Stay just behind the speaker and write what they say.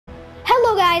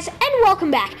guys, and welcome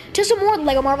back to some more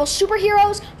LEGO Marvel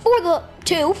Superheroes for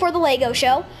the LEGO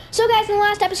show. So guys, in the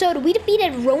last episode, we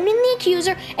defeated Ronan the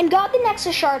Accuser and got the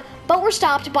Nexus Shard, but were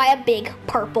stopped by a big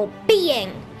purple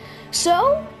being.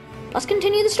 So, let's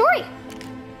continue the story.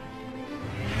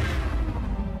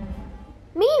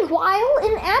 Meanwhile,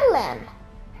 in Adelan.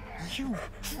 You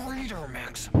traitor,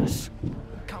 Maximus.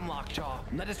 Come, Lockjaw,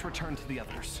 let us return to the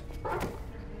others.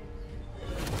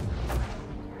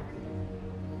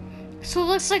 So it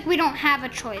looks like we don't have a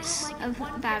choice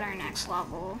about our next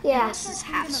level. Yeah. This is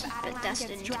half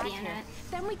destined to be in it.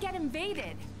 Then we get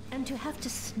invaded. And to have to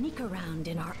sneak around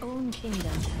in our own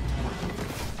kingdom.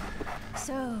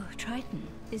 So, Triton,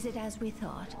 is it as we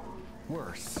thought?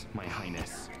 Worse, my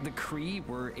highness. The Kree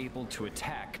were able to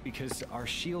attack because our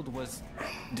shield was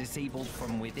disabled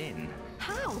from within.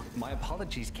 How? My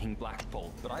apologies, King Black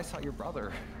Bolt, but I saw your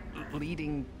brother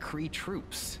leading Kree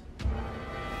troops.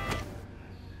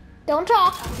 Don't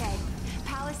talk. Okay.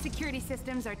 Palace security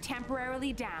systems are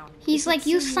temporarily down. He's like,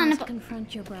 you son of a...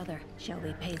 Confront your brother. Shall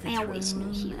we pay the I always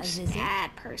knew he throne was a a visit?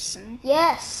 bad person.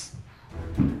 Yes.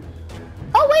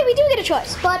 Oh wait, we do get a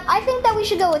choice, but I think that we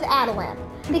should go with Adelan,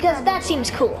 because that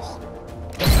seems cool.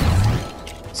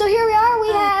 So here we are, we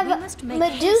have must make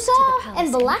haste to Medusa the palace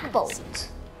and Black entrance. Bolt.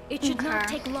 It should not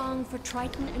Okay. take long for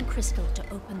Triton and Crystal to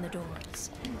open the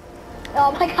doors.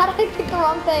 Oh my god, I picked the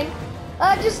wrong thing.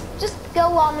 Just go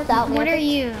on without me. What are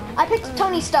you? I picked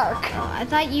Tony Stark. Oh, I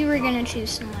thought you were gonna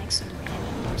choose some random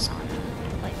persona.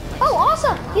 Oh,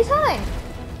 awesome! He's fine.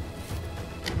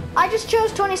 I just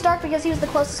chose Tony Stark because he was the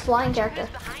closest flying character.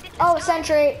 Oh,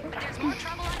 Sentry.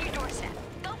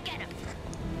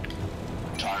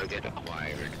 Target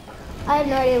acquired. I have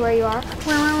no idea where you are.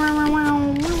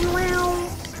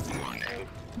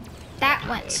 That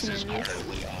went smooth.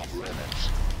 Totally off limits.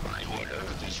 My order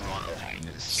is Royal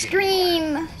Highness.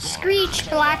 Scream! Screech,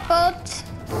 Black Bolt!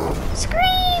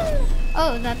 Scream!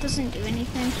 Oh, that doesn't do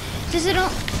anything. Does it?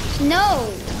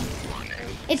 No!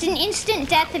 It's an instant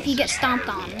death if you get stomped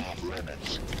on. Off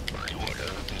limits. My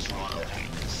order is Royal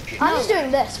Highness. I'm just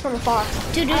doing this from afar.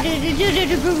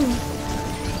 Do-do-do-do-do-do-do-boom.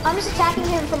 I'm just attacking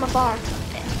him from afar.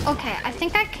 Okay, I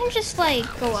think I can just like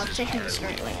go up to him and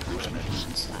start like punching him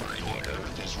and stuff.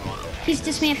 He's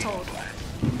dismantled.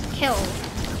 Killed.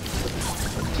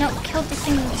 No, killed the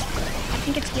thing. I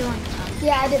think it's healing him.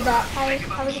 Yeah, I did that.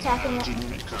 I was attacking it.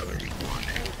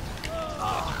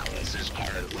 This is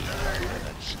currently off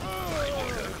limits. My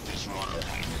order is Royal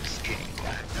Highness King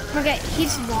Black. Okay,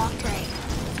 he's locked right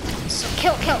now. So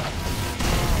kill. Kill.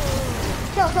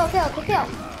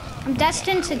 I'm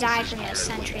destined to die from this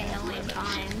sentry a million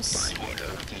times.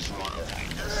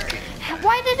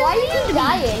 Why did it Why are land you me?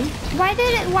 dying? Why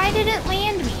did it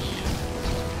land me?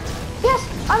 Yes,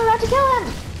 I'm about to kill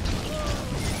him.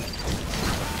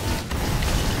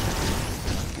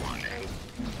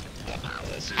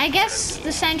 I guess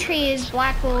the sentry is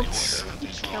Black Bolt's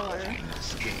killer.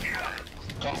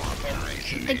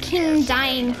 The king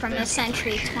dying from the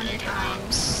sentry 20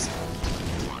 times.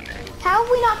 How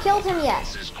have we not killed him yet?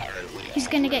 He's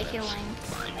gonna get healing.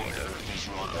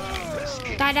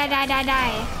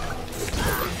 Die.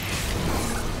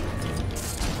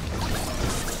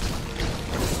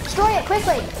 Destroy it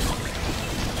quickly.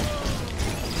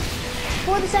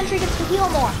 Before the sentry gets to heal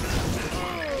more.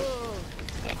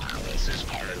 This is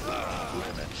currently off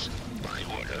limits. My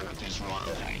order is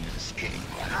Royal Highness King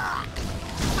Black.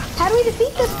 How do we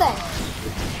defeat this thing?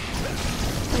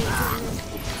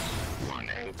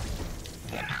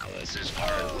 The palace is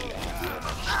currently off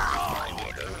limits. My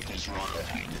order is Royal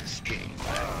Highness King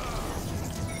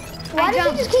Black. Why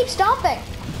does he just keep stomping?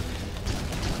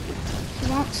 He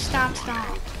won't stop. The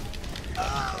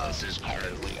palace is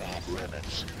currently off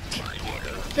limits. My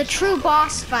order. The true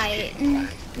boss fight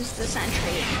is the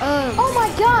sentry. Oh my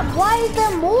god, why is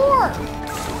there more?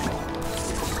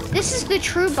 This is the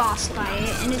true boss fight,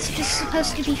 and it's just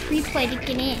supposed to be free play to get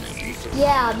in.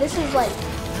 Yeah, this is like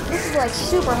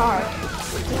super hard.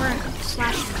 Or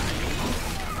slash.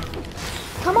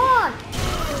 Come on!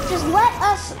 Just let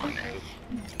us...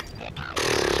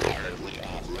 Currently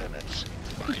off limits.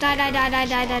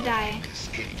 Die.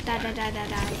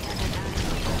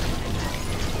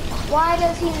 Why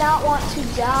does he not want to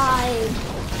die?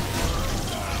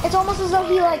 It's almost as though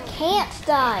he like can't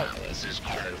die. This is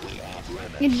currently off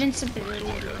limits. Invincibility.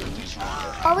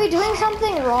 Are we doing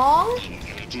something wrong?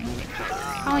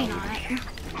 Probably not.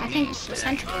 I think the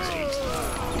sentry is doing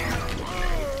something.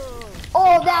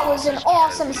 Oh, that was an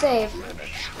awesome save.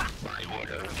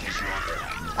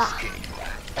 Ah.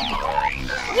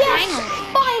 Yes!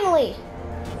 Finally!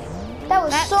 That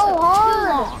was so took hard. too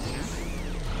long.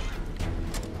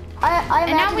 I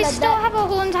And now imagine we that still have a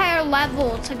whole entire level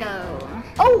level to go.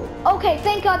 Oh, okay.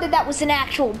 Thank God that was an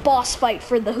actual boss fight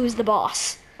for the Who's the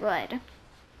Boss. Good.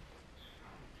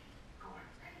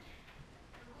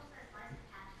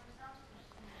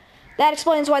 That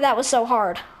explains why that was so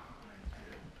hard.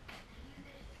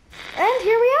 And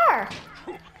here we are.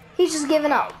 He's just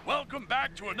given up. Welcome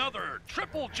back to another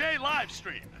Triple J live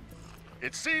stream.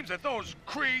 It seems that those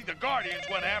Kree the Guardians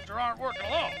went after aren't working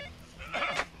alone.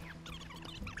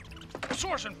 A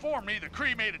source informed me the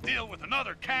Kree made a deal with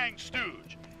another Kang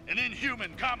stooge, an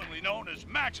Inhuman commonly known as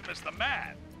Maximus the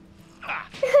Mad. Ha!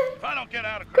 If I don't get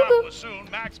out of Acropolis soon,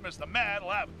 Maximus the Mad will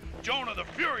have Jonah the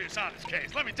Furious on his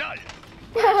case, let me tell you.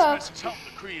 Maximus has helped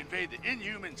the Kree invade the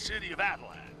Inhuman city of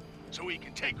Adelan, so he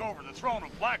can take over the throne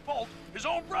of Black Bolt, his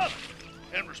own brother.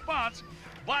 In response,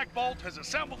 Black Bolt has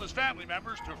assembled his family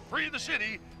members to free the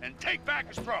city and take back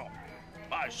his throne.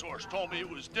 My source told me it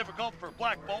was difficult for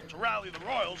Black Bolt to rally the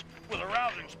royals with a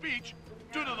rousing speech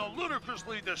due to the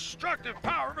ludicrously destructive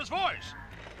power of his voice.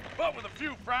 But with a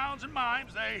few frowns and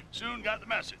mimes, they soon got the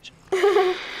message.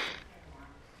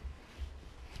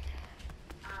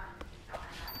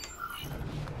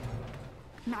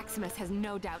 Maximus has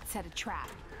no doubt set a trap.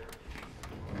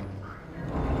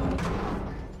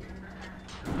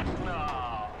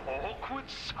 Ah, awkward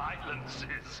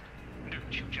silences.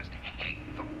 Don't you just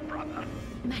hate them, brother?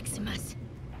 Maximus,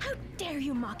 how dare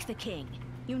you mock the king?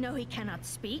 You know he cannot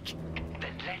speak.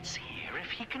 Then let's hear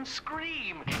if he can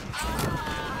scream.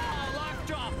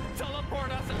 Lockjaw!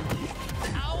 Teleport us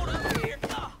out of here!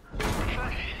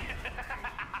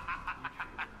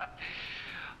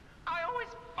 I always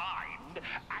find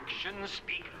actions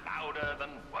speak louder than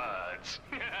words.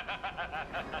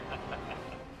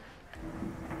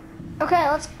 Okay,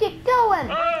 let's get going.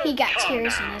 He got Calm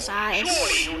tears down. in his eyes.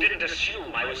 Surely you didn't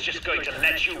assume I was just going to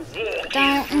let you walk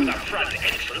Don't- in through the front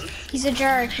entrance. He's a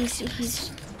jerk. He's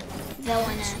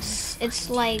villainous. It's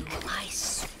like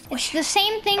it's the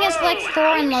same thing as like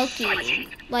Thor and Loki.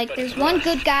 Like there's one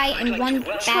good guy and one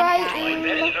bad My guy.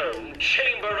 very own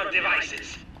chamber of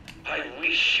devices. I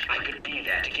wish I could be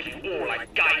there to give you all a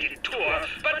guided tour,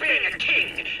 but being a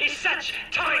king is such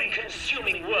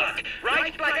time-consuming work,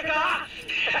 right, Blackagar?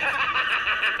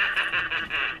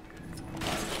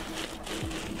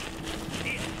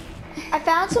 I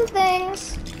found some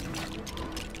things.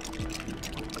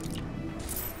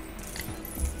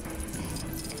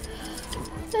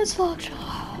 That's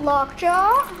Lockjaw.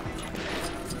 Lockjaw?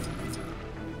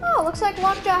 Oh, looks like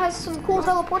Lockjaw has some cool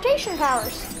teleportation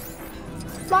powers.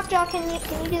 Lockjaw, can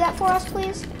you do that for us,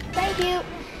 please? Thank you.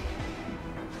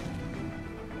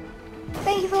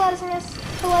 Thank you for letting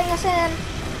us in.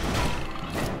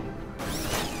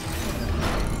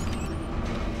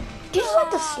 Do you just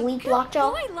like to sleep,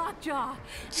 Lockjaw? Boy, Lockjaw.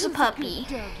 It's a puppy.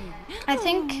 I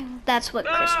think that's what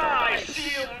Crystal I does.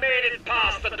 see you made it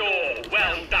past the door.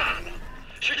 Well done.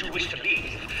 Should you wish to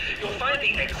leave, you'll find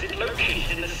the exit located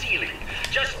in the ceiling,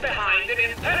 just behind an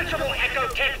impenetrable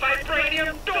ecotech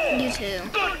vibranium door. You too.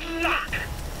 Good luck.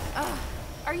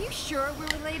 Are you sure we're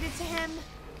related to him?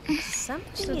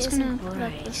 Something So it's isn't gonna put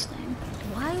up right. this thing.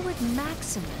 Why would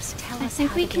Maximus tell I us think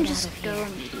how we to can get just out of go here?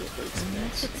 immediately to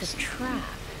Unless this. it's a trap.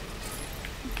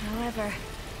 However,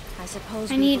 I suppose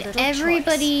I we've need little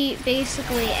everybody,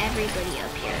 basically everybody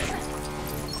up here.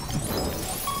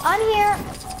 On here.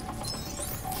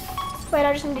 Wait,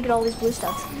 I just need to get all these blue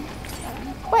stuff.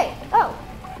 Wait, oh.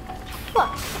 Look.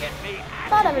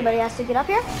 Not everybody has to get up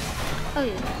here. Oh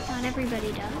yeah, not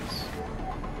everybody does.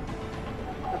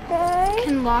 Okay.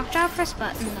 Can Lockjaw press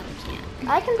button? No, we can't.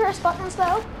 I can press buttons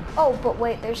though. Oh, but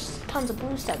wait, there's tons of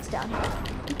blue studs down here.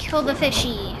 Kill the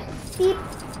fishy. Beep.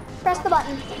 Press the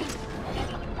button.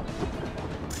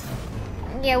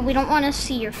 Yeah, we don't want to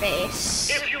see your face.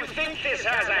 If you think this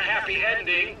has a happy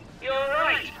ending, you're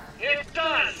right. It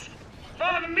does.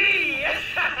 For me.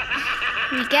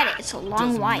 We get it. It's a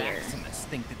long Does wire. Maximus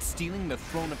think that stealing the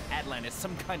throne of Adelan is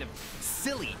some kind of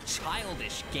silly,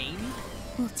 childish game?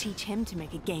 We'll teach him to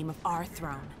make a game of our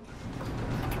throne.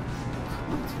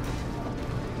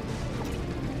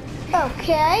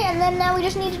 Okay, and then now we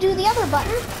just need to do the other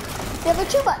button. The other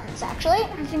two buttons, actually.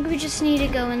 I think we just need to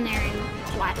go in there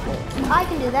and black hole. I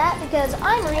can do that because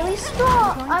I'm really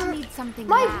strong. We're going to need something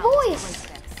my loud to voice.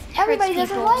 break this. Everybody Hurts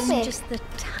doesn't people. like me. Just the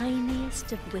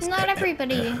tiniest of whispers. Not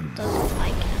everybody doesn't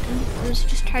like it. It was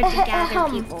just tried to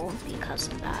gather people because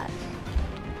of that.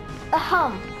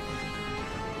 Ahem.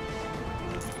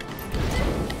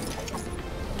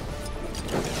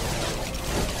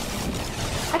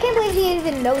 I can't believe he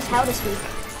even knows how to speak.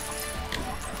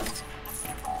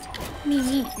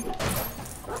 Me.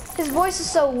 His voice is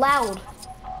so loud.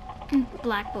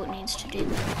 Black Bolt needs to do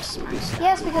the smart stuff.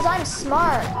 Yes, because I'm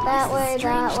smart. That way,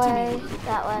 that way,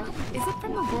 that way. Is it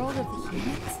from the world of the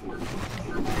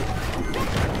humans?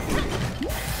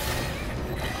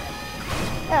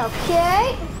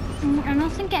 Okay. I don't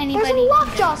think There's anybody. a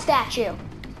Lockjaw statue.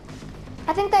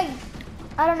 I think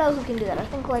I don't know who can do that. I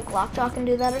think like Lockjaw can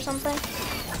do that or something.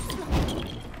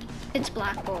 It's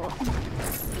Black Bolt.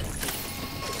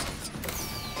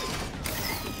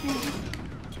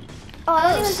 Oh,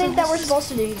 I don't even so think that this we're is- supposed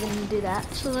to even do that.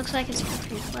 So it looks like it's for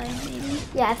free play, maybe.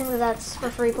 Yeah, I think that's for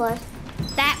free play.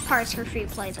 That part's for free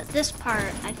play, but this part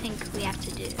I think we have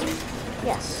to do.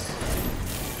 Yes.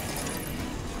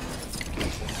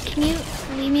 Can you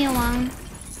leave me alone?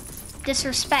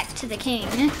 Disrespect to the king.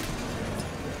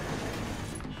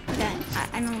 Okay,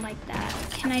 I don't like that.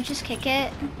 Can I just kick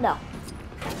it? No.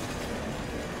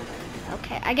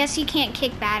 Okay, I guess you can't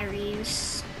kick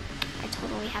batteries. I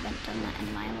totally haven't done that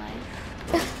in my life.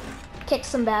 Kick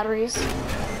some batteries. Do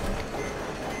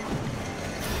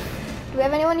we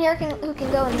have anyone here who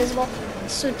can go invisible?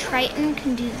 So Triton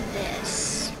can do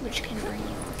this, which can bring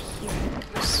you up here.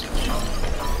 So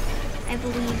I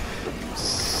believe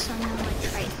someone like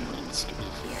Triton needs to be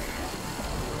here.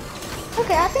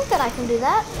 Okay, I think that I can do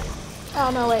that. Oh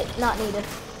no, wait, not needed.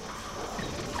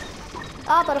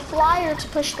 Ah, but a flyer to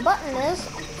push the button is.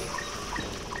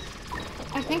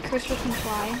 I think Crystal can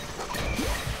fly.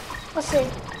 Let's see.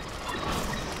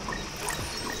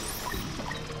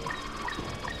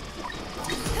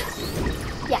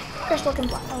 Yeah, Crystal can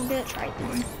fly. I'll get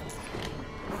Triton.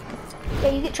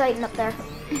 Yeah, you get Triton up there.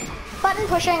 Button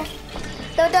pushing.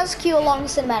 Though it does cue a long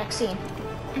cinematic scene.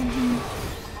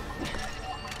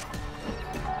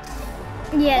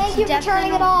 Yeah, Thank you for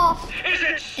turning it off. Is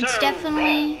it so It's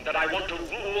definitely wrong that I want to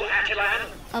rule Attilan?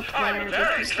 up I'm there a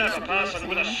very because clever there's a person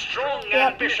with a thing. strong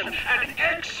Yep. ambition and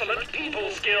excellent people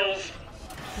skills.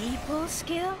 People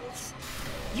skills?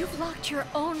 You've locked your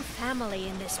own family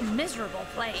in this miserable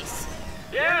place.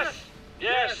 Yes,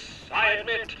 I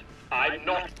admit, I'm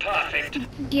not perfect.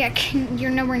 Yeah,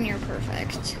 you're nowhere near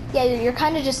perfect. Yeah, you're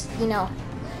kind of just, not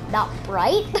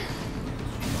right.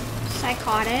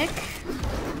 Psychotic,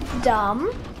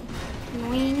 Dumb.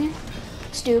 annoying,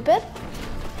 Stupid.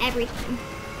 everything.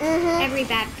 Mm-hmm. Every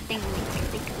bad thing we can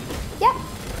think of. Yep.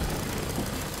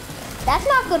 That's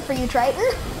not good for you, Triton.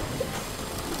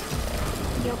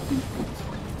 Yep.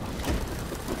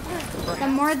 The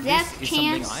more death this is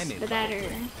something chance, I made the better.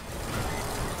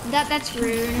 That's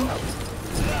rude.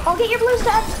 I'll get your blue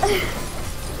stuff.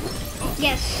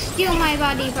 Yes, steal my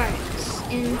body parts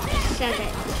and sell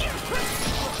it.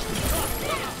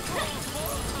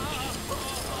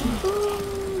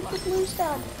 Ooh, the blue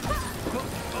stuff.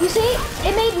 You see,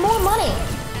 it made more money.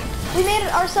 We made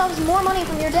ourselves more money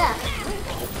from your death.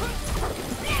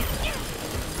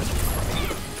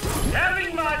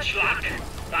 Having much luck.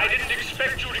 I didn't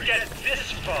expect you to get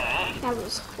this far. That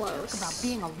was close. About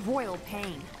being a royal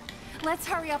pain. Let's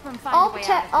hurry up and find I'll a way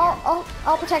protect. out of here.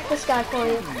 I'll protect this guy for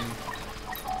you.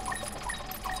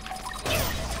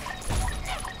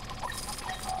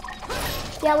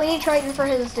 Yeah, we need Triton for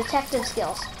his detective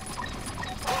skills.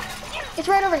 It's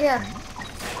right over here.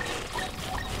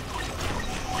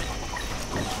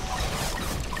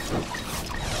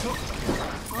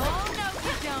 Oh, no,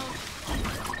 you don't.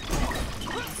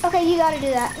 Okay, you gotta do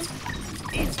that.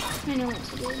 I know what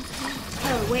to do.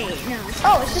 Oh, wait, no.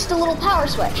 Oh, it's just a little power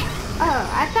switch.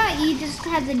 Oh, I thought you just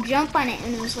had to jump on it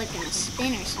and it was like in a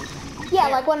spin or something. Yeah,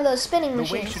 like one of those spinning The way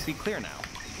machines. should be clear now.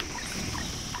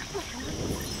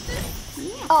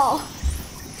 Oh,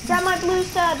 grab my blue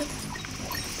stud.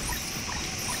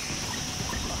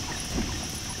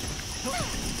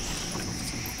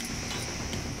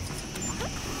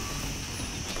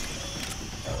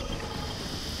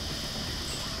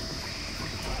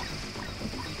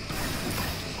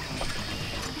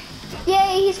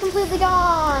 Yay, he's completely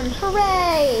gone.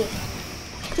 Hooray.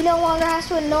 He no longer has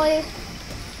to annoy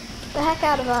the heck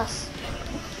out of us.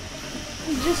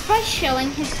 Just by showing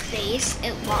his face,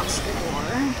 it lost the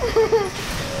war.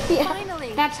 Yeah,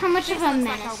 Finally! That's how much of a Looks like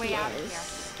menace our way he out of is. here.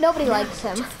 nobody likes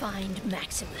him. To find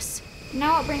Maximus.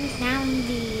 Now it brings down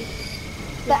the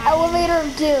The elevator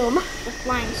of doom. the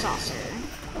flying saucer,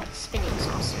 spinning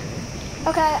saucer.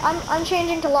 Okay, I'm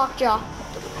changing to Lockjaw.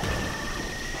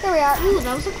 There we are. Ooh,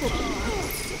 that was a cool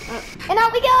one. And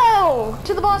out we go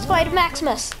to the boss fight of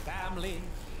Maximus. Family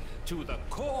to the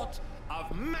court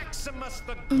of Maximus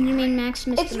the You mean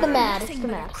Maximus? It's the mad. It's Nothing the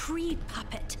but a mad. Cree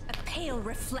puppet, a pale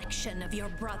reflection of your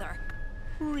brother.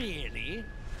 Really?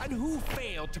 And who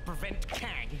failed to prevent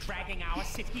Kang dragging our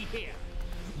city here?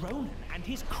 Ronan and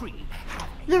his Kree.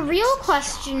 The real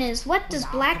question is, what does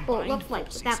Black Bolt look like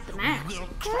without the mask?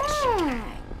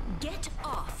 Get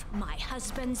off my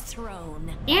husband's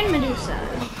throne. And Medusa.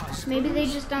 Maybe they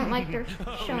just don't like her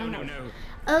showing up.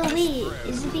 Oh wait,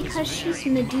 is it because she's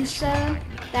Medusa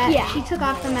that she took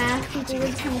off the mask, people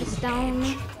would turn to stone?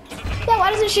 Yeah,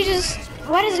 why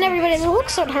doesn't everybody that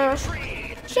looks at her?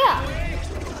 Yeah.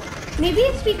 Maybe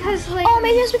it's because like... Oh,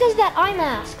 maybe it's because of that eye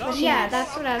mask. Yeah,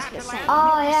 that's what I was gonna say.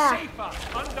 Oh, yeah.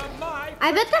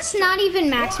 I bet that's not even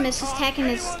Maximus' tech and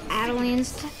it's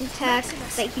Adeline's tech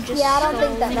that he just Yeah, I don't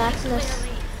think stole. that Maximus.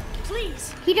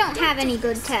 Please. He don't have any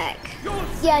good tech.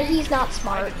 Yeah, he's not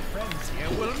smart.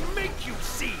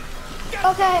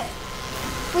 Okay,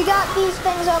 we got these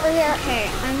things over here. Okay,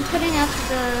 I'm putting up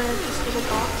this little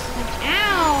box.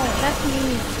 Ow, that's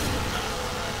mean.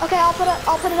 Okay, I'll put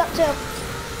it up too.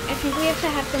 I think we have to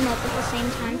have them up at the same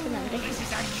time for them to hit.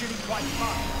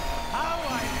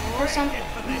 Or something.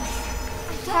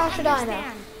 How should I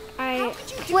know?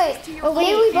 Wait,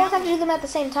 maybe we both have to do them at the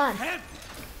same time.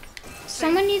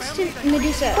 Someone needs to...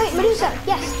 Medusa. Wait, Medusa.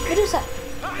 Yes, Medusa.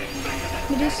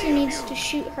 Medusa needs to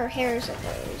shoot her hairs at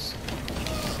those.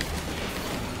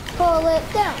 Pull it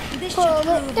down. Pull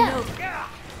it down.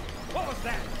 What was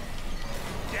that?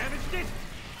 Damaged it?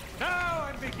 Now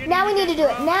I'm beginning. Now we need to do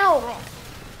it. Now.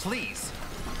 Please,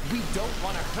 we don't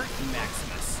want to hurt you,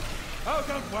 Maximus. Oh,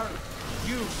 don't worry.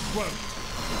 You won't.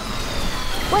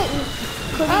 Wait,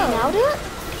 could we now do it?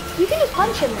 You can just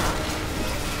punch him now.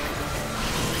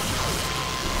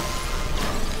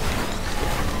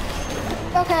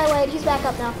 Okay, wait, he's back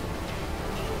up now.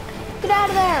 Get out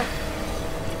of there.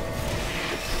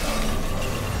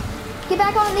 Get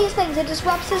back on these things. It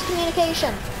disrupts his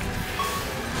communication.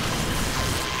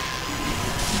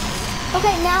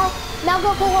 Okay, now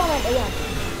go full on it again.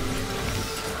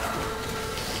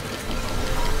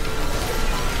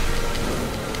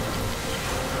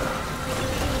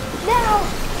 Now,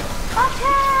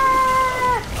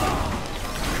 attack!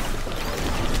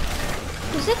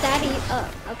 Was it that easy? Oh,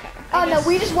 okay. Oh no,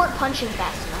 we just weren't punching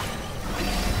fast enough.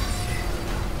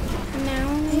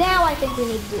 Now I think we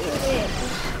need to do it.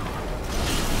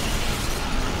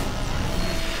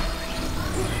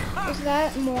 Is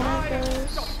that more of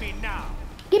those?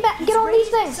 Get back, get on these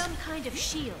things. Some kind of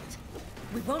shield.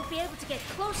 We won't be able to get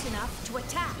close enough to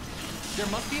attack. There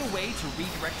must be a way to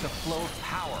redirect the flow of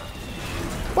power.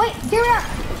 Wait, here we are.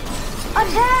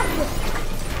 Attack!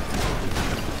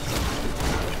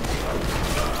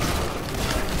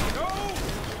 No!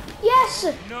 Yes!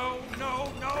 No!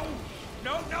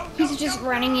 He's just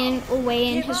running away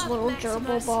in his little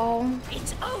gerbil ball.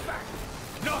 It's over.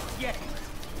 Not yet.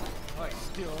 I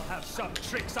still have some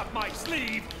tricks up my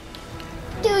sleeve.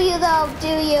 Do you though? Do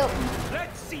you?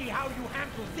 Let's see how you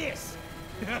handle this.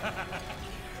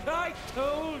 I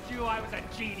told you I was a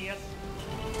genius.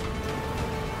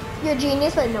 You're a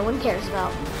genius that no one cares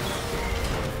about.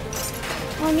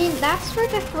 Well, I mean, that's where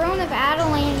the throne of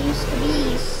Adelan used to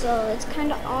be, so it's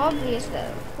kind of obvious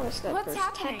that, of course, that What's there's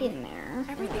happening? tech in there.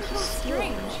 Everything feels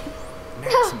strange.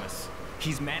 Maximus,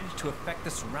 he's managed to affect the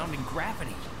surrounding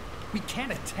gravity. We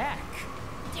can't attack.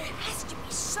 There has to be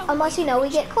some Unless you know we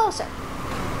get closer.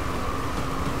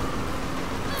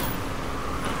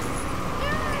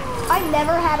 I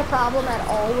never had a problem at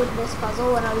all with this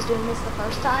puzzle when I was doing this the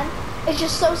first time. It's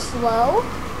just so slow,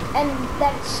 and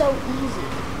that it's so easy.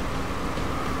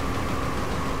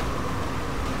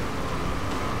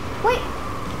 Wait,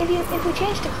 if we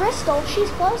change to Crystal, she's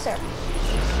closer.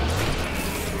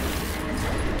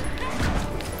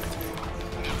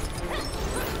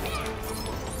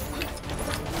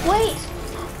 Wait,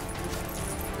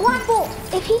 Black Bolt,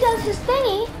 if he does his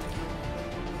thingy.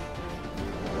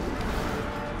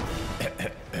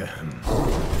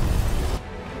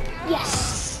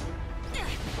 Yes.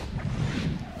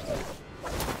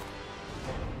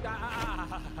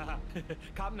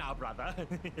 Come now, brother.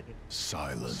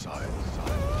 Silence.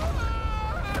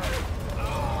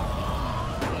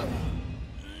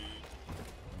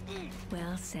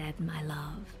 Well said, my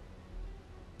love.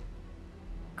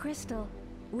 Crystal,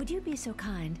 would you be so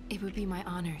kind? It would be my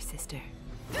honor, sister.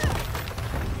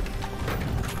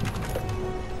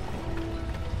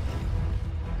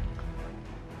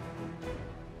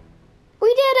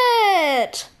 We did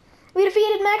it! We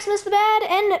defeated Maximus the Bad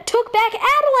and took back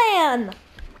Adelan!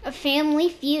 A family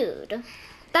feud.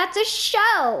 That's a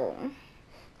show.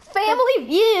 Family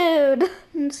Feud!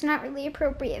 It's not really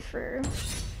appropriate for...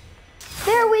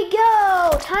 There we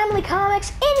go! Timely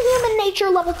Comics, Inhuman Nature,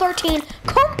 level 13,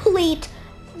 complete.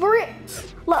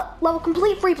 Level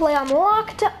complete, free play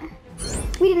unlocked.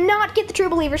 We did not get the True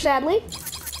Believer, sadly.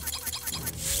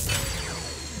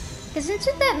 Isn't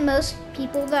it that most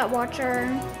people that watch our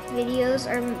videos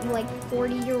are like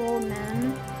 40-year-old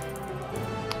men?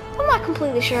 I'm not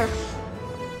completely sure.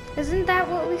 Isn't that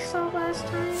what we saw last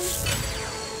time?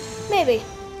 Maybe.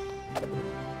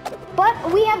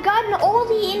 But we have gotten all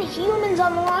the Inhumans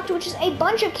unlocked, which is a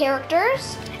bunch of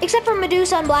characters, except for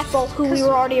Medusa and Black Bolt, who we were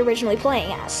already originally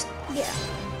playing as. Yeah.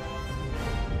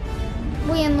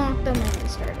 We unlocked them when we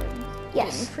started.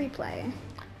 Yes. Free play.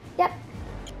 Yep.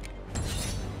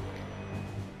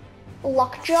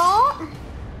 Lockjaw.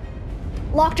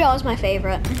 Lockjaw is my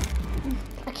favorite.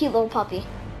 A cute little puppy.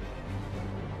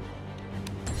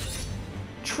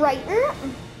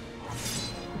 Triton.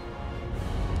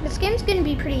 This game's gonna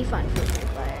be pretty fun for free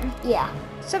play. Yeah.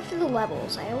 Except for the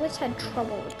levels. I always had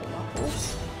trouble with the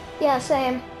levels. Yeah,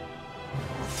 same.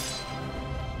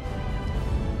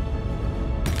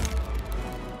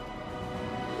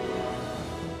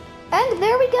 And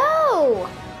there we go.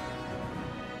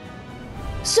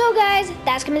 So guys,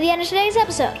 that's gonna be the end of today's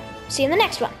episode. See you in the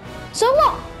next one. So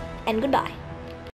long and goodbye.